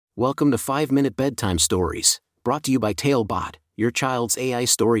Welcome to 5-Minute Bedtime Stories, brought to you by Talebot, your child's AI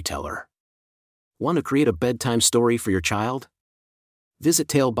storyteller. Want to create a bedtime story for your child? Visit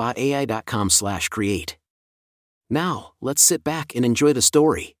talebotai.com/create. Now, let's sit back and enjoy the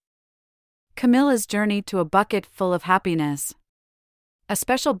story. Camilla's Journey to a Bucket Full of Happiness. A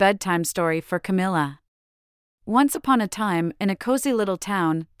special bedtime story for Camilla. Once upon a time, in a cozy little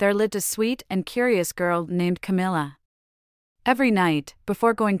town, there lived a sweet and curious girl named Camilla. Every night,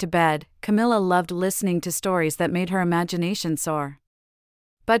 before going to bed, Camilla loved listening to stories that made her imagination soar.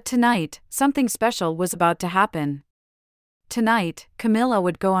 But tonight, something special was about to happen. Tonight, Camilla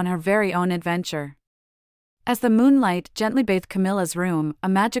would go on her very own adventure. As the moonlight gently bathed Camilla's room, a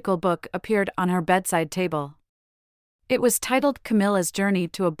magical book appeared on her bedside table. It was titled Camilla's Journey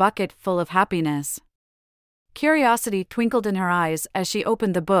to a Bucket Full of Happiness. Curiosity twinkled in her eyes as she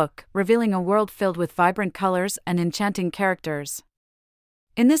opened the book, revealing a world filled with vibrant colors and enchanting characters.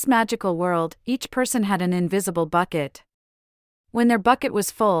 In this magical world, each person had an invisible bucket. When their bucket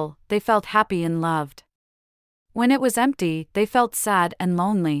was full, they felt happy and loved. When it was empty, they felt sad and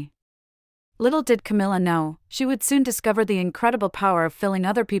lonely. Little did Camilla know, she would soon discover the incredible power of filling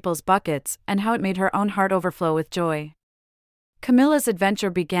other people's buckets and how it made her own heart overflow with joy. Camilla's adventure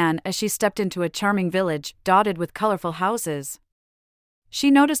began as she stepped into a charming village dotted with colorful houses.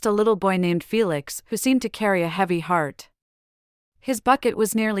 She noticed a little boy named Felix who seemed to carry a heavy heart. His bucket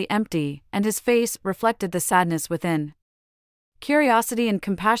was nearly empty, and his face reflected the sadness within. Curiosity and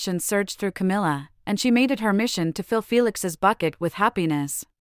compassion surged through Camilla, and she made it her mission to fill Felix's bucket with happiness.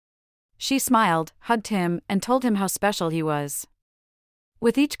 She smiled, hugged him, and told him how special he was.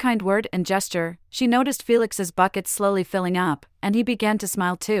 With each kind word and gesture, she noticed Felix's bucket slowly filling up, and he began to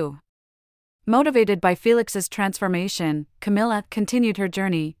smile too. Motivated by Felix's transformation, Camilla continued her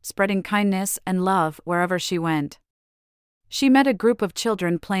journey, spreading kindness and love wherever she went. She met a group of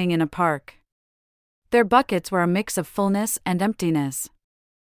children playing in a park. Their buckets were a mix of fullness and emptiness.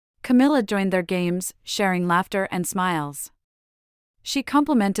 Camilla joined their games, sharing laughter and smiles. She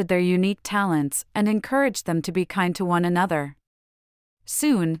complimented their unique talents and encouraged them to be kind to one another.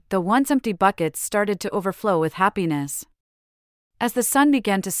 Soon, the once empty buckets started to overflow with happiness. As the sun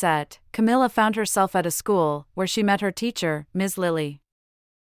began to set, Camilla found herself at a school where she met her teacher, Ms. Lily.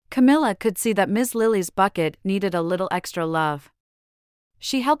 Camilla could see that Ms. Lily's bucket needed a little extra love.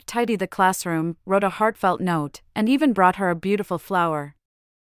 She helped tidy the classroom, wrote a heartfelt note, and even brought her a beautiful flower.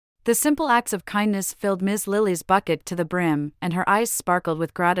 The simple acts of kindness filled Ms. Lily's bucket to the brim, and her eyes sparkled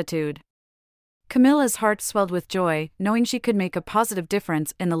with gratitude. Camilla's heart swelled with joy, knowing she could make a positive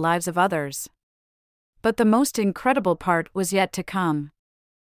difference in the lives of others. But the most incredible part was yet to come.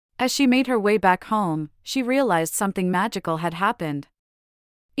 As she made her way back home, she realized something magical had happened.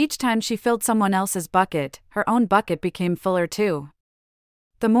 Each time she filled someone else's bucket, her own bucket became fuller too.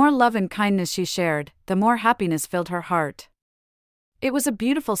 The more love and kindness she shared, the more happiness filled her heart. It was a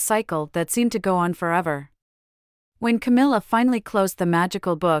beautiful cycle that seemed to go on forever. When Camilla finally closed the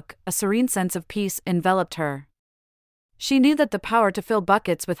magical book, a serene sense of peace enveloped her. She knew that the power to fill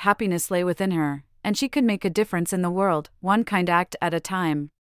buckets with happiness lay within her, and she could make a difference in the world, one kind act at a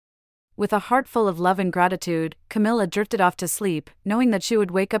time. With a heart full of love and gratitude, Camilla drifted off to sleep, knowing that she would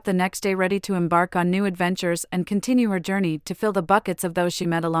wake up the next day ready to embark on new adventures and continue her journey to fill the buckets of those she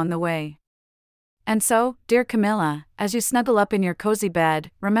met along the way. And so, dear Camilla, as you snuggle up in your cozy bed,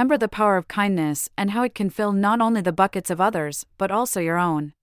 remember the power of kindness and how it can fill not only the buckets of others, but also your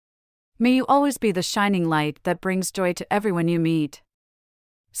own. May you always be the shining light that brings joy to everyone you meet.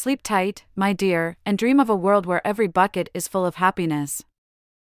 Sleep tight, my dear, and dream of a world where every bucket is full of happiness.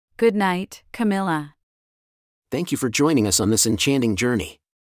 Good night, Camilla. Thank you for joining us on this enchanting journey.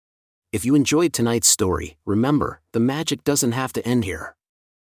 If you enjoyed tonight's story, remember, the magic doesn't have to end here.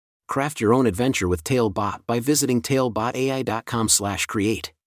 Craft your own adventure with Talebot by visiting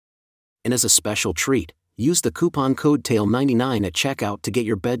talebotai.com/create. And as a special treat, use the coupon code TALE99 at checkout to get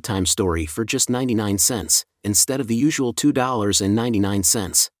your bedtime story for just 99 cents, instead of the usual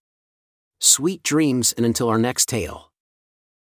 $2.99. Sweet dreams, and until our next tale.